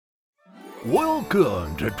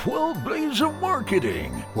Welcome to 12 Days of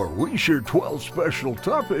Marketing, where we share 12 special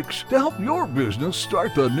topics to help your business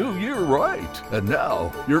start the new year right. And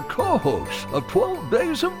now, your co-hosts of 12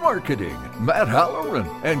 Days of Marketing, Matt Halloran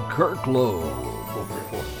and Kirk Loeb.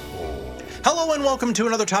 Hello and welcome to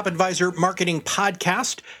another Top Advisor Marketing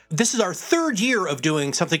Podcast. This is our third year of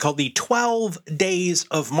doing something called the 12 Days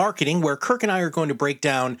of Marketing, where Kirk and I are going to break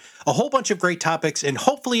down a whole bunch of great topics in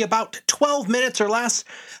hopefully about 12 minutes or less.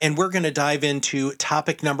 And we're going to dive into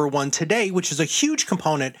topic number one today, which is a huge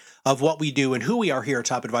component of what we do and who we are here at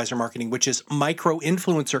Top Advisor Marketing, which is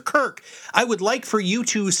micro-influencer. Kirk, I would like for you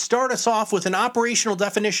to start us off with an operational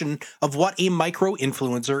definition of what a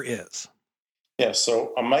micro-influencer is. Yeah,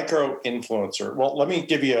 so a micro-influencer. Well, let me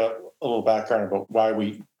give you a little background about why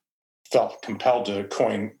we felt compelled to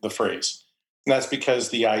coin the phrase. And that's because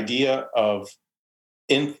the idea of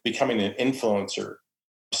becoming an influencer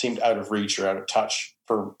seemed out of reach or out of touch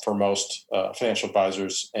for most financial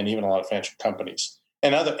advisors and even a lot of financial companies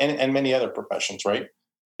and many other professions, right?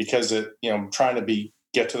 Because trying to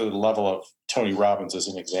get to the level of Tony Robbins as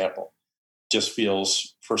an example just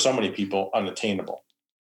feels for so many people unattainable.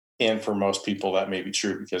 And for most people, that may be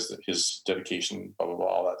true because of his dedication, blah, blah, blah,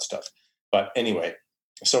 all that stuff. But anyway,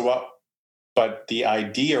 but the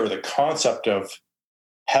idea or the concept of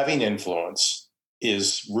having influence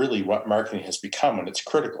is really what marketing has become, and it's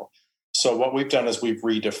critical. So what we've done is we've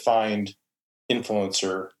redefined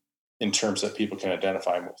influencer in terms that people can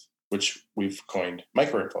identify with, which we've coined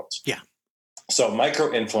micro-influence. Yeah. So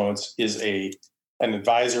micro-influence is an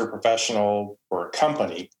advisor, professional, or a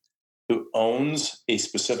company who owns a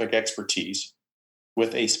specific expertise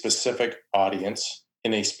with a specific audience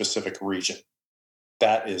in a specific region.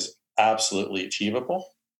 That is absolutely achievable,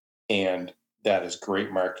 and that is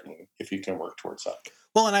great marketing if you can work towards that.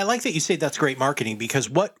 Well, and I like that you say that's great marketing, because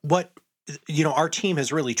what our team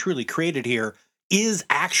has really truly created here is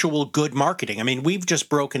actual good marketing. I mean, we've just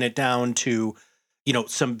broken it down to,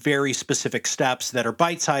 some very specific steps that are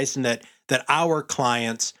bite-sized and that our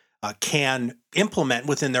clients can implement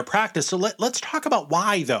within their practice. So let's talk about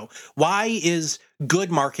why, though. Why is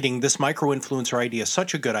good marketing, this micro-influencer idea,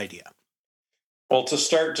 such a good idea? Well, to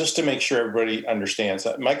start, just to make sure everybody understands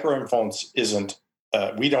that micro-influence isn't,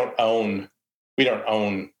 we don't own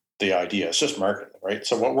the idea. It's just marketing, right?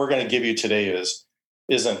 So what we're going to give you today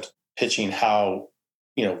isn't pitching how,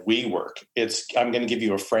 we work. I'm going to give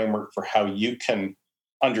you a framework for how you can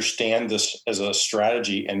understand this as a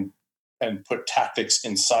strategy and put tactics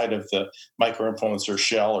inside of the micro-influencer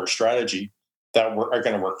shell or strategy that are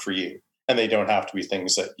going to work for you. And they don't have to be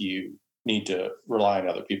things that you need to rely on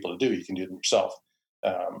other people to do. You can do them yourself.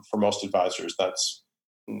 For most advisors, that's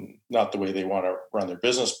not the way they want to run their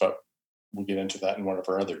business, but we'll get into that in one of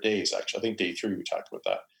our other days. Actually, I think day 3, we talked about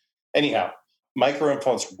that. Anyhow,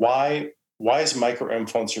 micro-influence. Why is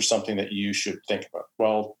micro-influencer something that you should think about?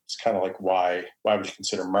 Well, it's kind of like why would you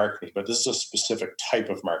consider marketing? But this is a specific type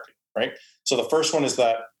of marketing. Right. So the first one is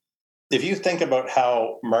that if you think about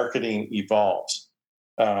how marketing evolves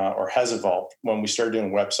or has evolved when we started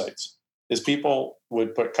doing websites, is people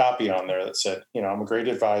would put copy on there that said, I'm a great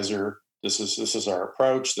advisor. This is our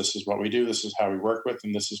approach. This is what we do. This is how we work with,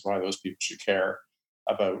 and this is why those people should care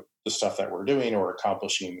about the stuff that we're doing or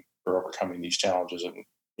accomplishing or overcoming these challenges and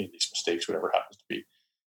these mistakes, whatever it happens to be.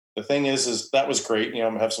 The thing is that was great.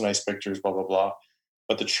 Have some nice pictures, blah, blah, blah.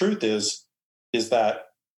 But the truth is that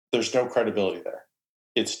there's no credibility there.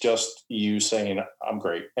 It's just you saying, I'm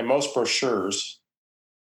great. And most brochures,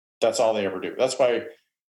 that's all they ever do. That's why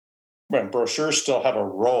when brochures still have a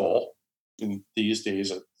role in these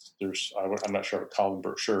days, I'm not sure I would call them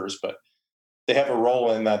brochures, but they have a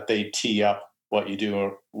role in that they tee up what you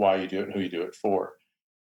do, why you do it, and who you do it for.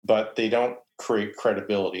 But they don't create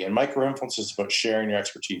credibility. And micro-influence is about sharing your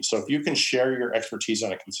expertise. So if you can share your expertise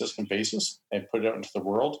on a consistent basis and put it out into the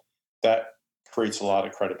world, that creates a lot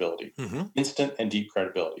of credibility, instant and deep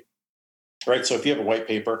credibility, right? So if you have a white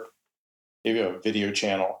paper, if you have a video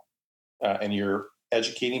channel, and you're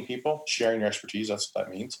educating people, sharing your expertise, that's what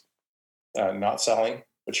that means, not selling,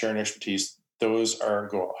 but sharing your expertise, those have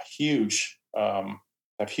huge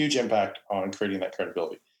impact on creating that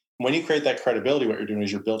credibility. When you create that credibility, what you're doing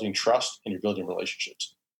is you're building trust and you're building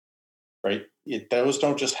relationships, right? Those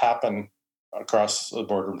don't just happen across the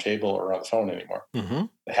boardroom table or on the phone anymore.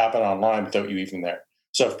 They happen online without you even there.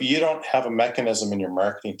 So if you don't have a mechanism in your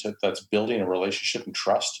marketing that's building a relationship and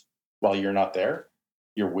trust while you're not there,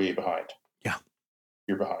 you're way behind. Yeah.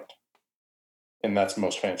 You're behind. And that's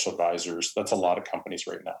most financial advisors. That's a lot of companies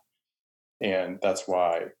right now. And that's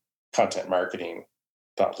why content marketing,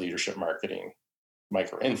 thought leadership marketing,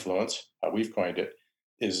 micro-influence, how we've coined it,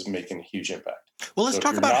 is making a huge impact. Well, let's So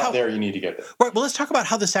talk if you're about not how there, you need to get there. Right. Well, let's talk about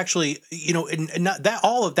how this actually, and not that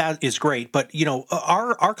all of that is great, but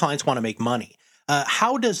our clients want to make money.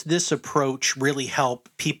 How does this approach really help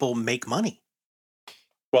people make money?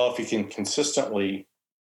 Well, if you can consistently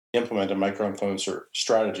implement a micro-influencer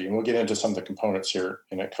strategy, and we'll get into some of the components here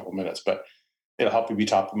in a couple minutes, but it'll help you be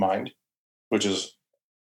top of mind, which is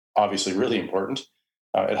obviously really important.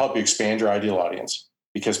 It'll help you expand your ideal audience,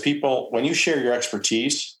 because people, when you share your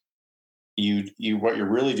expertise, you what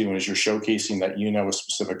you're really doing is you're showcasing that you know a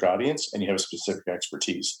specific audience and you have a specific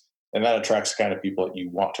expertise, and that attracts the kind of people that you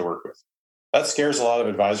want to work with. That scares a lot of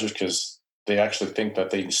advisors because they actually think that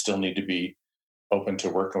they still need to be open to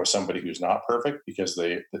working with somebody who's not perfect because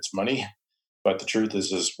it's money. But the truth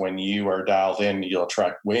is when you are dialed in, you'll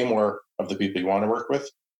attract way more of the people you want to work with,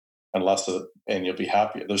 and you'll be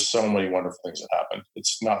happy. There's so many wonderful things that happen.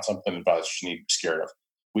 It's not something advisors need to be scared of.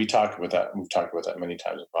 We've talked about that many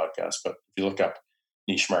times in podcasts. But if you look up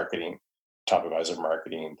niche marketing, top advisor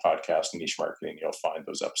marketing, podcast, and niche marketing, you'll find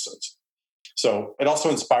those episodes. So it also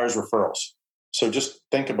inspires referrals. So just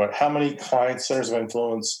think about how many clients, centers of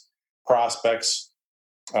influence, prospects,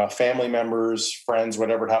 family members, friends,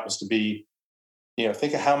 whatever it happens to be.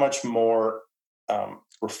 Think of how much more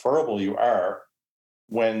referable you are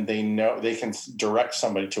when they know they can direct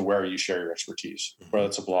somebody to where you share your expertise, whether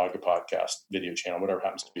it's a blog, a podcast, video channel, whatever it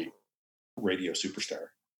happens to be, radio superstar,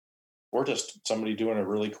 or just somebody doing a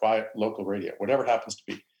really quiet local radio, whatever it happens to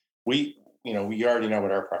be. We already know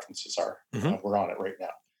what our preferences are. We're on it right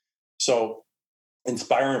now. So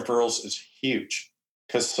inspiring referrals is huge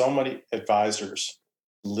because so many advisors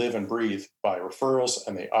live and breathe by referrals,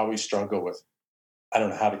 and they always struggle with, I don't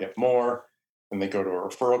know how to get more. And they go to a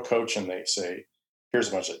referral coach and they say, here's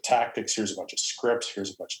a bunch of tactics, here's a bunch of scripts,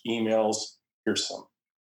 here's a bunch of emails, here's some,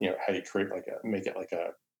 how you create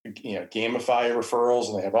gamify referrals,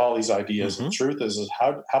 and they have all these ideas. And the truth is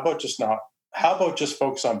how about just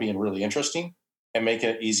focus on being really interesting and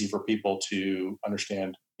making it easy for people to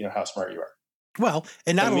understand, how smart you are. Well,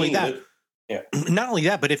 and not only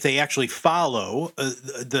that, but if they actually follow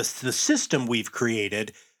the system we've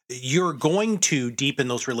created, you're going to deepen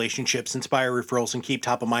those relationships, inspire referrals, and keep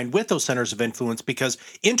top of mind with those centers of influence, because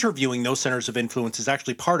interviewing those centers of influence is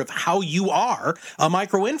actually part of how you are a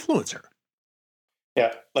micro-influencer.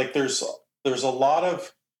 Yeah, like there's a lot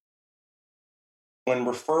of, when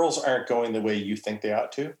referrals aren't going the way you think they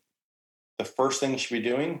ought to, the first thing you should be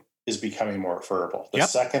doing is becoming more referable. The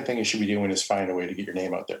second thing you should be doing is finding a way to get your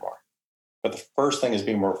name out there more. But the first thing is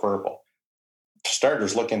being more referable. For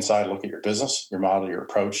starters, look inside, look at your business, your model, your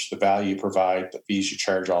approach, the value you provide, the fees you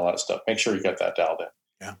charge, all that stuff. Make sure you get that dialed in.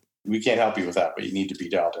 Yeah. We can't help you with that, but you need to be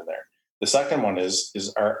dialed in there. The second one is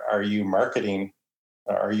are you marketing?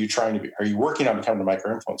 Are you working on becoming a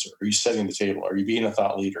micro-influencer? Are you setting the table? Are you being a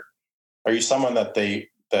thought leader? Are you someone that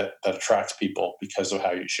attracts people because of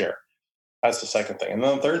how you share? That's the second thing. And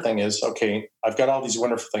then the third thing is, okay, I've got all these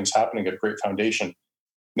wonderful things happening, a great foundation.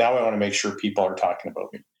 Now I want to make sure people are talking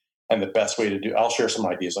about me. And the best way to do, I'll share some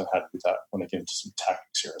ideas on how to do that when I get into some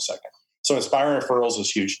tactics here in a second. So inspiring referrals is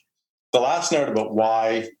huge. The last note about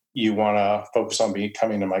why you want to focus on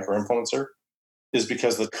becoming a micro-influencer is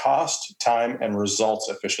because the cost, time, and results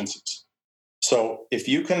efficiencies. So if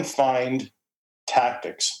you can find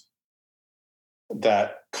tactics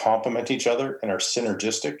that complement each other and are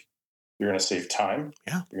synergistic, you're going to save time,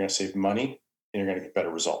 you're going to save money, and you're going to get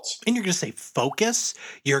better results. And you're going to save focus.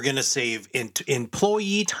 You're going to save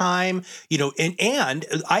employee time, and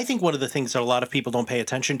I think one of the things that a lot of people don't pay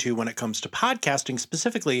attention to when it comes to podcasting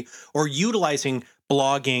specifically, or utilizing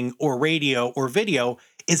blogging or radio or video,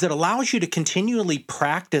 is it allows you to continually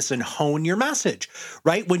practice and hone your message,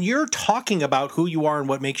 right? When you're talking about who you are and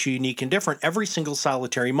what makes you unique and different every single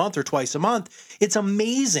solitary month or twice a month, it's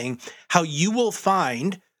amazing how you will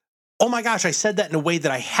find, oh my gosh, I said that in a way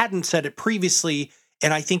that I hadn't said it previously,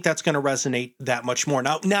 and I think that's going to resonate that much more.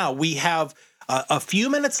 Now we have a few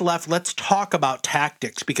minutes left. Let's talk about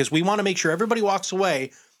tactics, because we want to make sure everybody walks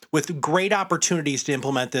away with great opportunities to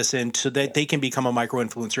implement this in so that they can become a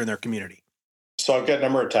micro-influencer in their community. So I've got a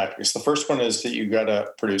number of tactics. The first one is that you got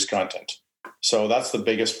to produce content. So that's the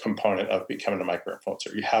biggest component of becoming a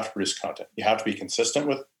micro-influencer. You have to produce content. You have to be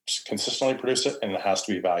consistently produce it, and it has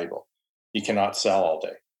to be valuable. You cannot sell all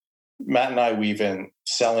day. Matt and I, we've been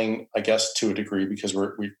selling, I guess, to a degree, because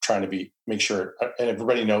we're trying to make sure, and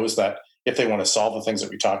everybody knows that if they want to solve the things that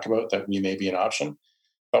we talk about, that we may be an option,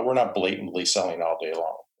 but we're not blatantly selling all day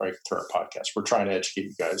long, right, through our podcast. We're trying to educate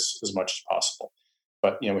you guys as much as possible,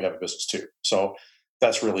 but we have a business too. So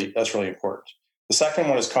that's really important. The second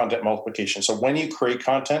one is content multiplication. So when you create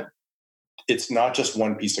content, it's not just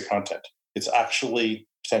one piece of content. It's actually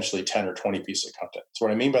potentially 10 or 20 pieces of content. So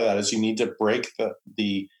what I mean by that is you need to break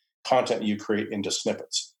the content you create into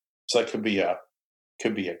snippets. So that could be a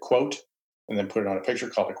quote, and then put it on a picture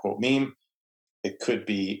called a quote meme. It could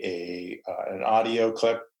be an audio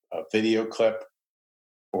clip, a video clip,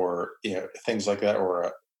 or things like that,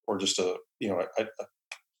 or just a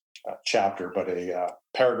chapter, but a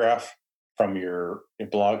paragraph from your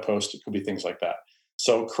blog post. It could be things like that.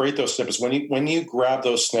 So create those snippets. When you grab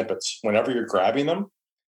those snippets, whenever you're grabbing them,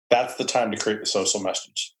 that's the time to create the social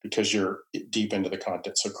message, because you're deep into the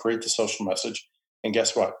content. So create the social message, and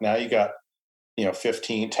guess what? Now you got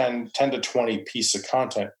 10 to 20 pieces of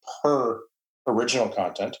content per original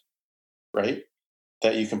content, right?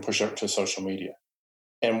 That you can push out to social media.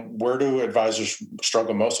 And where do advisors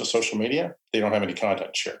struggle most with social media? They don't have any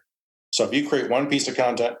content to share. So if you create one piece of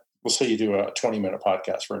content, we'll say you do a 20-minute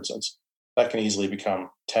podcast, for instance, that can easily become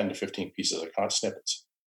 10 to 15 pieces of snippets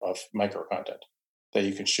of micro content that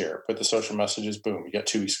you can share. Put the social messages, boom, you got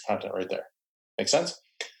 2 weeks of content right there. Make sense?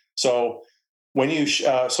 So when you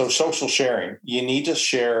so social sharing, you need to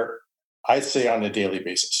share, I'd say, on a daily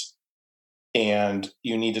basis, and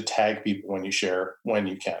you need to tag people when you share, when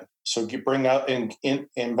you can. So bring out and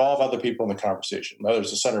involve other people in the conversation, whether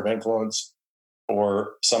it's a center of influence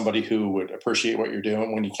or somebody who would appreciate what you're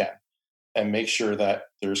doing when you can, and make sure that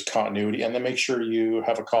there's continuity, and then make sure you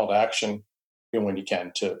have a call to action when you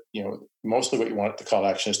can to, mostly what you want the call to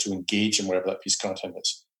action is to engage in whatever that piece of content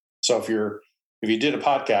is. So if you did a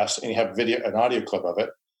podcast and you have an audio clip of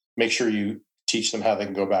it, make sure you teach them how they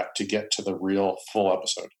can go back to get to the real full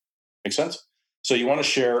episode. Make sense? So you want to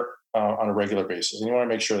share on a regular basis, and you want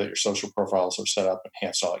to make sure that your social profiles are set up,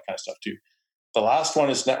 enhanced, all that kind of stuff too. The last one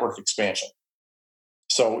is network expansion.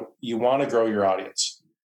 So you want to grow your audience.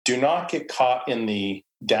 Do not get caught in the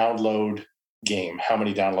download game. How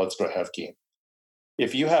many downloads do I have game?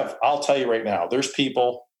 If you have, I'll tell you right now, there's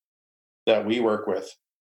people that we work with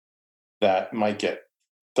that might get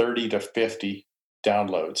 30 to 50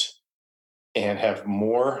 downloads and have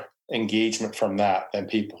more engagement from that than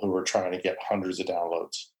people who are trying to get hundreds of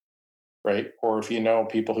downloads, right? Or if you know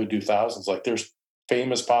people who do thousands, like there's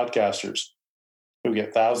famous podcasters who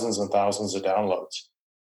get thousands and thousands of downloads.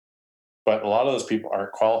 But a lot of those people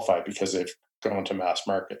aren't qualified because they've gone to mass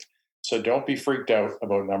market. So don't be freaked out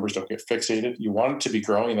about numbers. Don't get fixated. You want it to be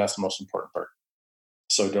growing. That's the most important part.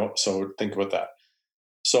 So think about that.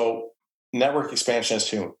 So network expansion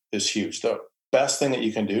is huge. The best thing that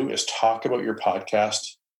you can do is talk about your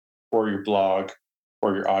podcast or your blog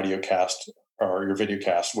or your audio cast or your video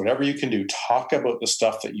cast, whatever you can do. Talk about the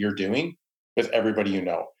stuff that you're doing with everybody you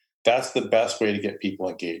know. That's the best way to get people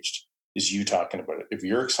engaged, is you talking about it. If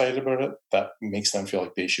you're excited about it, that makes them feel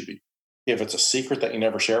like they should be. If it's a secret that you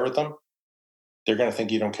never share with them, they're going to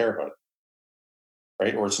think you don't care about it,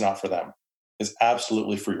 right? Or it's not for them. It's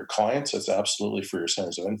absolutely for your clients. It's absolutely for your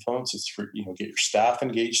centers of influence. It's for, get your staff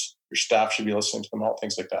engaged. Your staff should be listening to them, all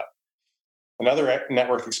things like that. Another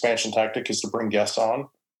network expansion tactic is to bring guests on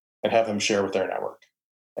and have them share with their network.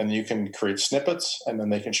 And you can create snippets, and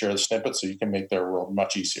then they can share the snippets, so you can make their world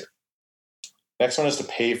much easier. Next one is to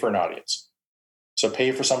pay for an audience. So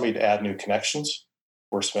pay for somebody to add new connections,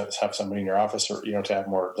 or have somebody in your office, or to add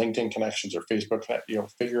more LinkedIn connections or Facebook.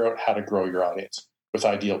 Figure out how to grow your audience with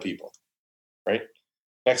ideal people, right?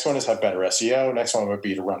 Next one is have better SEO. Next one would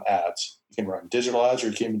be to run ads. You can run digital ads, or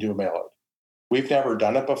you can even do a mail out. We've never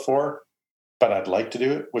done it before, but I'd like to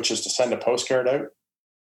do it, which is to send a postcard out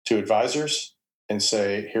to advisors and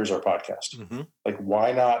say, here's our podcast. Mm-hmm. Like,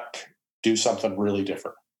 why not do something really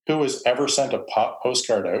different? Who has ever sent a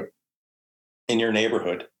postcard out in your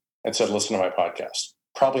neighborhood and said, listen to my podcast?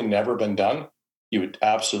 Probably never been done. You would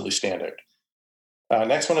absolutely stand out.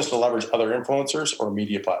 Next one is to leverage other influencers or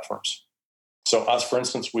media platforms. So us, for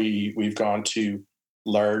instance, we've gone to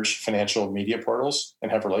large financial media portals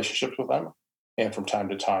and have relationships with them. And from time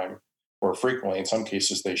to time, or frequently, in some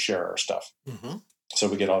cases, they share our stuff. Mm-hmm. So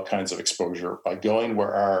we get all kinds of exposure by going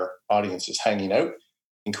where our audience is hanging out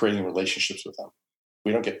and creating relationships with them.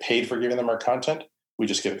 We don't get paid for giving them our content. We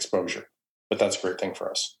just get exposure. But that's a great thing for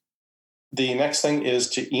us. The next thing is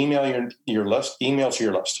to email your list, email to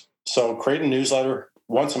your list. So create a newsletter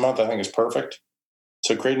once a month, I think, is perfect.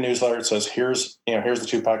 So create a newsletter. It says, here's the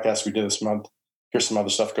 2 podcasts we did this month. Here's some other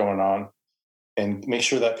stuff going on. And make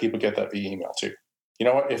sure that people get that via email too. You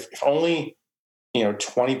know what? If only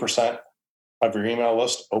 20% of your email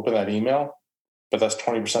list open that email, but that's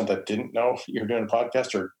 20% that didn't know you're doing a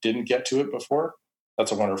podcast or didn't get to it before,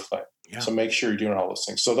 that's a wonderful thing. Yeah. So make sure you're doing all those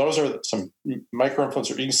things. So those are some micro-influencer.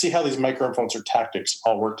 You can see how these micro-influencer tactics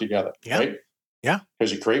all work together, right? Yeah.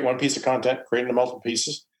 Because you create one piece of content, create it into multiple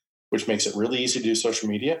pieces, which makes it really easy to do social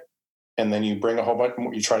media. and then you bring a whole bunch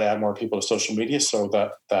more, you try to add more people to social media so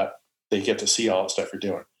that they get to see all the stuff you're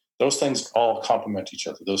doing. Those things all complement each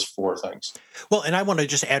other, those 4 things. Well, and I want to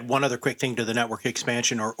just add one other quick thing to the network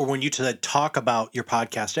expansion, or when you talk about your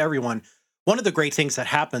podcast to everyone, one of the great things that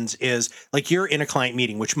happens is, like, you're in a client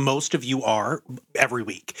meeting, which most of you are every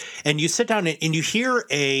week, and you sit down and you hear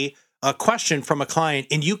a question from a client,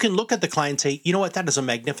 and you can look at the client and say, you know what, that is a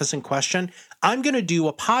magnificent question. I'm going to do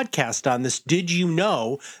a podcast on this. Did you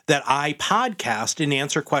know that I podcast and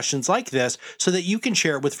answer questions like this so that you can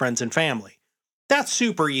share it with friends and family? That's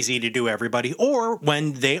super easy to do, everybody. Or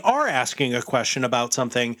when they are asking a question about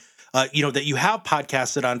something, that you have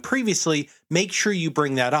podcasted on previously, make sure you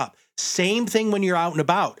bring that up. Same thing when you're out and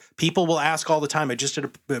about. People will ask all the time. I just did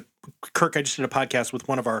a podcast with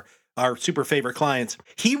one of our super favorite clients.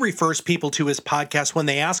 He refers people to his podcast when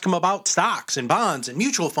they ask him about stocks and bonds and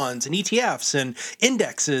mutual funds and ETFs and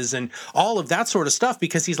indexes and all of that sort of stuff,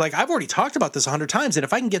 because he's like, I've already talked about this 100 times. And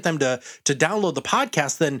if I can get them to download the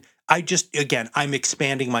podcast, then I'm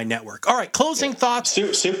expanding my network. All right, closing thoughts.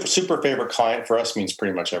 Super favorite client for us means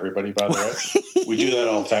pretty much everybody, by the way. We do that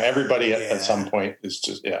all the time. Everybody at some point is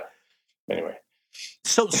just, Anyway.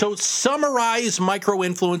 So summarize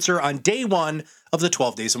Micro-Influencer on day 1 of the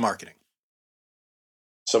 12 days of marketing.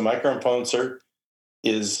 So Micro-Influencer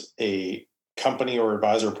is a company or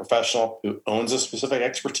advisor or professional who owns a specific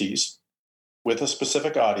expertise with a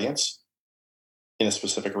specific audience in a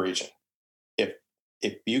specific region.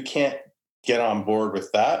 If you can't get on board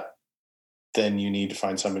with that, then you need to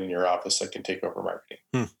find somebody in your office that can take over marketing.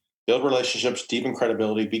 Build relationships, deepen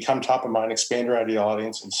credibility, become top of mind, expand your ideal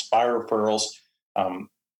audience, inspire referrals,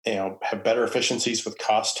 have better efficiencies with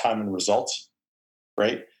cost, time, and results,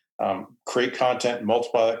 right? Create content,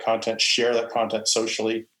 multiply that content, share that content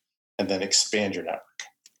socially, and then expand your network.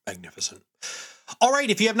 Magnificent. All right,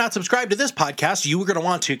 if you have not subscribed to this podcast, you are going to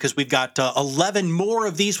want to, because we've got 11 more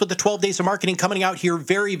of these with the 12 Days of Marketing coming out here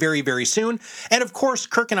very, very, very soon. And of course,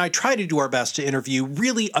 Kirk and I try to do our best to interview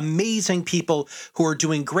really amazing people who are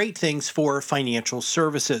doing great things for financial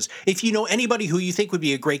services. If you know anybody who you think would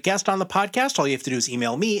be a great guest on the podcast, all you have to do is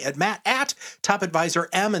email me at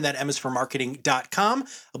matt@topadvisorm, and that M is for marketing.com.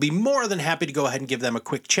 I'll be more than happy to go ahead and give them a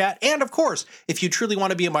quick chat. And of course, if you truly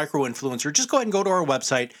want to be a micro-influencer, just go ahead and go to our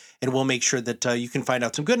website, and we'll make sure that you can find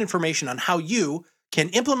out some good information on how you can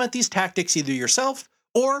implement these tactics either yourself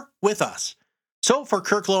or with us. So for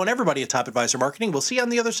Kirk Lowe and everybody at Top Advisor Marketing, we'll see you on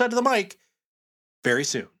the other side of the mic very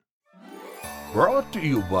soon. Brought to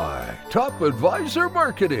you by Top Advisor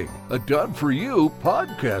Marketing, a done-for-you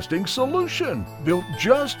podcasting solution built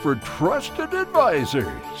just for trusted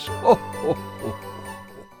advisors.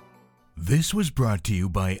 This was brought to you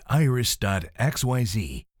by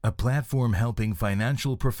Iris.xyz, a platform helping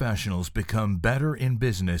financial professionals become better in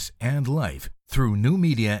business and life through new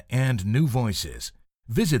media and new voices.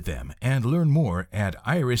 Visit them and learn more at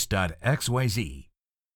iris.xyz.